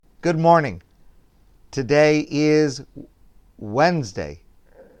Good morning. Today is Wednesday,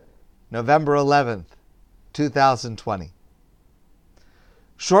 November 11th, 2020.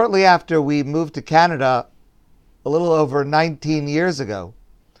 Shortly after we moved to Canada, a little over 19 years ago,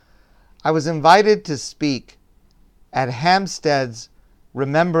 I was invited to speak at Hampstead's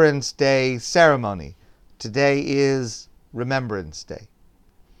Remembrance Day ceremony. Today is Remembrance Day.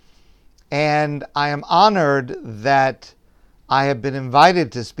 And I am honored that I have been invited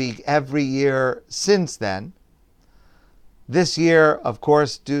to speak every year since then. This year, of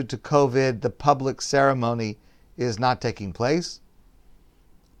course, due to COVID, the public ceremony is not taking place.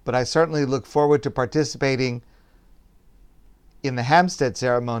 But I certainly look forward to participating in the Hampstead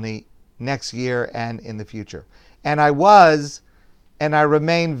ceremony next year and in the future. And I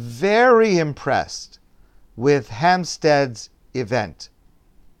remain very impressed with Hampstead's event.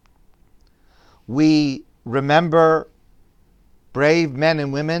 We remember brave men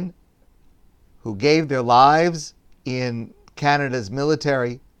and women who gave their lives in Canada's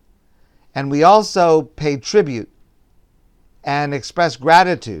military, and we also pay tribute and express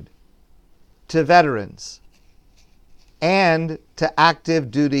gratitude to veterans and to active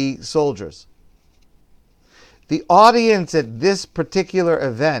duty soldiers. The audience at this particular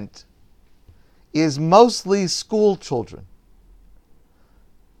event is mostly school children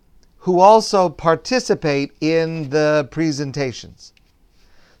who also participate in the presentations.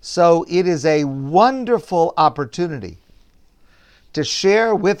 So it is a wonderful opportunity to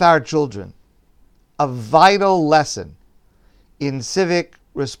share with our children a vital lesson in civic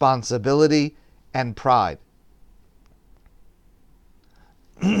responsibility and pride.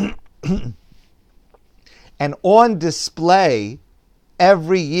 And on display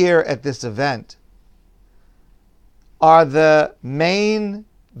every year at this event are the main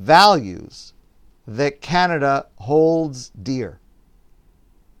values that Canada holds dear.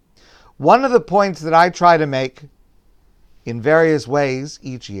 One of the points that I try to make in various ways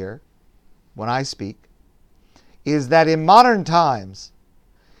each year when I speak is that in modern times,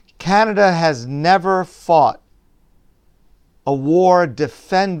 Canada has never fought a war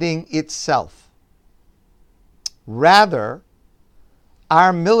defending itself. Rather,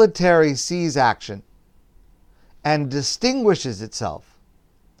 our military sees action and distinguishes itself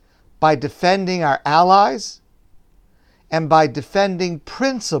by defending our allies and by defending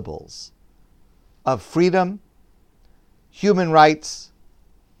principles of freedom, human rights,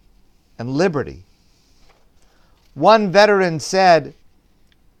 and liberty. One veteran said,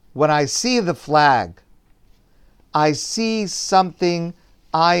 "When I see the flag, I see something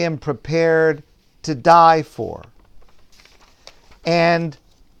I am prepared to die for." And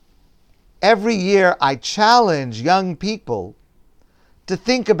every year I challenge young people to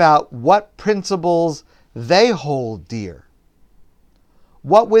think about what principles they hold dear.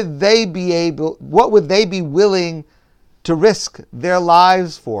 What would they be willing to risk their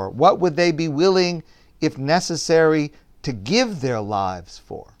lives for? What would they be willing, if necessary, to give their lives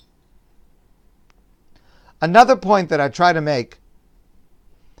for? Another point that I try to make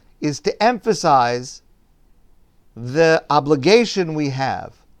is to emphasize the obligation we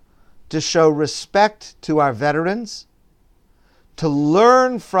have to show respect to our veterans, to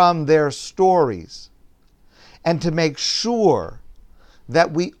learn from their stories, and to make sure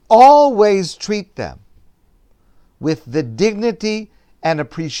that we always treat them with the dignity and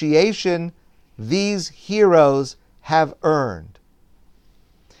appreciation these heroes have earned.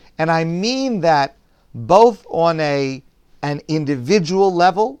 And I mean that both on an individual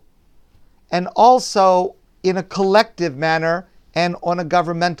level and also in a collective manner and on a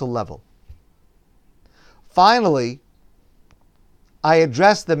governmental level. Finally, I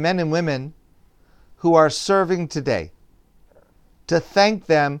address the men and women who are serving today to thank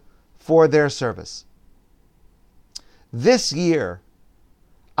them for their service. This year,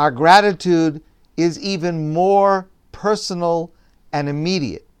 our gratitude is even more personal and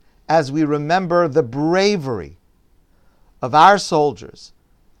immediate as we remember the bravery of our soldiers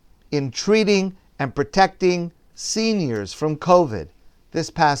in treating and protecting seniors from COVID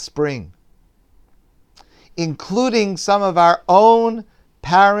this past spring, including some of our own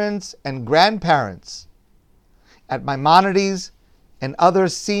parents and grandparents at Maimonides and other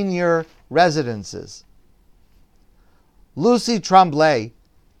senior residences. Lucy Tremblay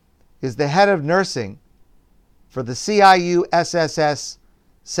is the head of nursing for the CIU SSS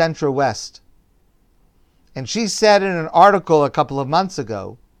Central West. And she said in an article a couple of months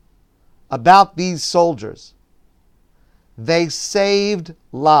ago about these soldiers, they saved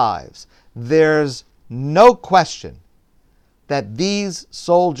lives. There's no question that these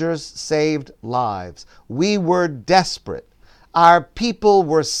soldiers saved lives. We were desperate. Our people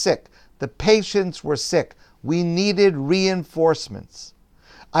were sick. The patients were sick. We needed reinforcements.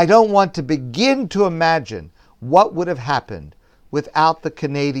 I don't want to begin to imagine what would have happened without the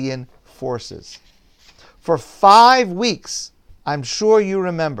Canadian forces. For 5 weeks, I'm sure you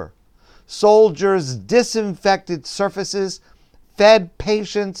remember, soldiers disinfected surfaces, fed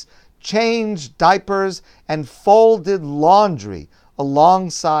patients, changed diapers, and folded laundry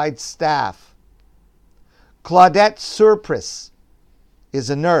alongside staff. Claudette Surpris is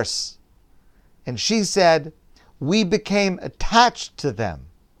a nurse, and she said, "We became attached to them.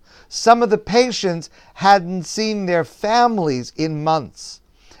 Some of the patients hadn't seen their families in months,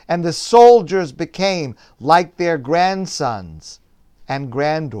 and the soldiers became like their grandsons and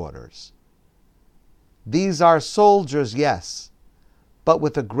granddaughters." These are soldiers, yes, but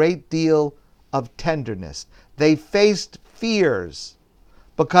with a great deal of tenderness. They faced fears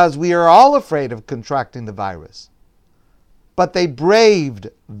because we are all afraid of contracting the virus. But they braved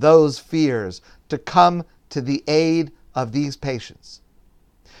those fears to come to the aid of these patients.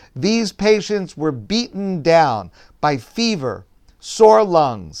 These patients were beaten down by fever, sore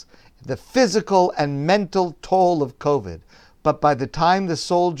lungs, the physical and mental toll of COVID. But by the time the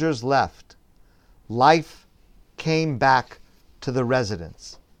soldiers left, life came back to the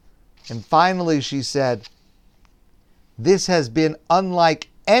residents. And finally she said, "This has been unlike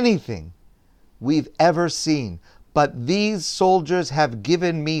anything we've ever seen, but these soldiers have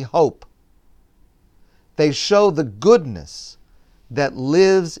given me hope. They show the goodness that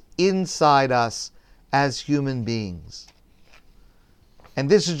lives inside us as human beings." And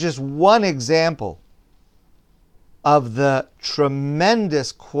this is just one example of the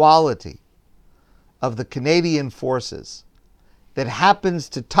tremendous quality of the Canadian forces that happens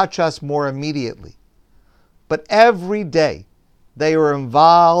to touch us more immediately. But every day they are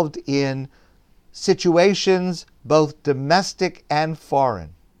involved in situations, both domestic and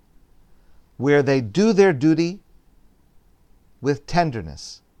foreign, where they do their duty with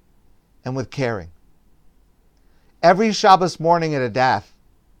tenderness and with caring. Every Shabbos morning at Adath,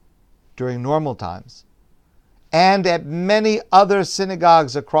 during normal times, and at many other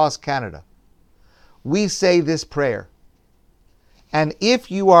synagogues across Canada, we say this prayer. And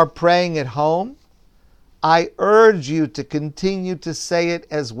if you are praying at home, I urge you to continue to say it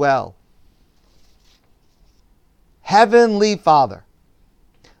as well. Heavenly Father,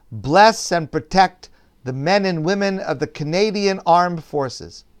 bless and protect the men and women of the Canadian Armed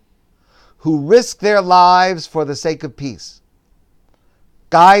Forces who risk their lives for the sake of peace.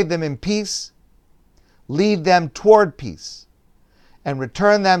 Guide them in peace, lead them toward peace, and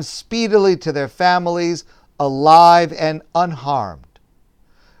return them speedily to their families, alive and unharmed.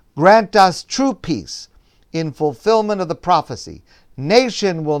 Grant us true peace in fulfillment of the prophecy.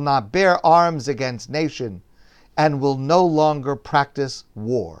 Nation will not bear arms against nation and will no longer practice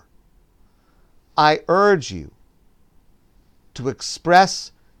war. I urge you to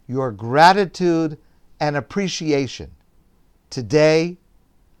express your gratitude and appreciation today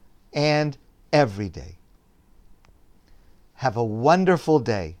and every day. Have a wonderful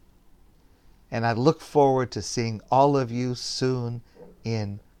day, and I look forward to seeing all of you soon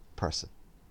in person.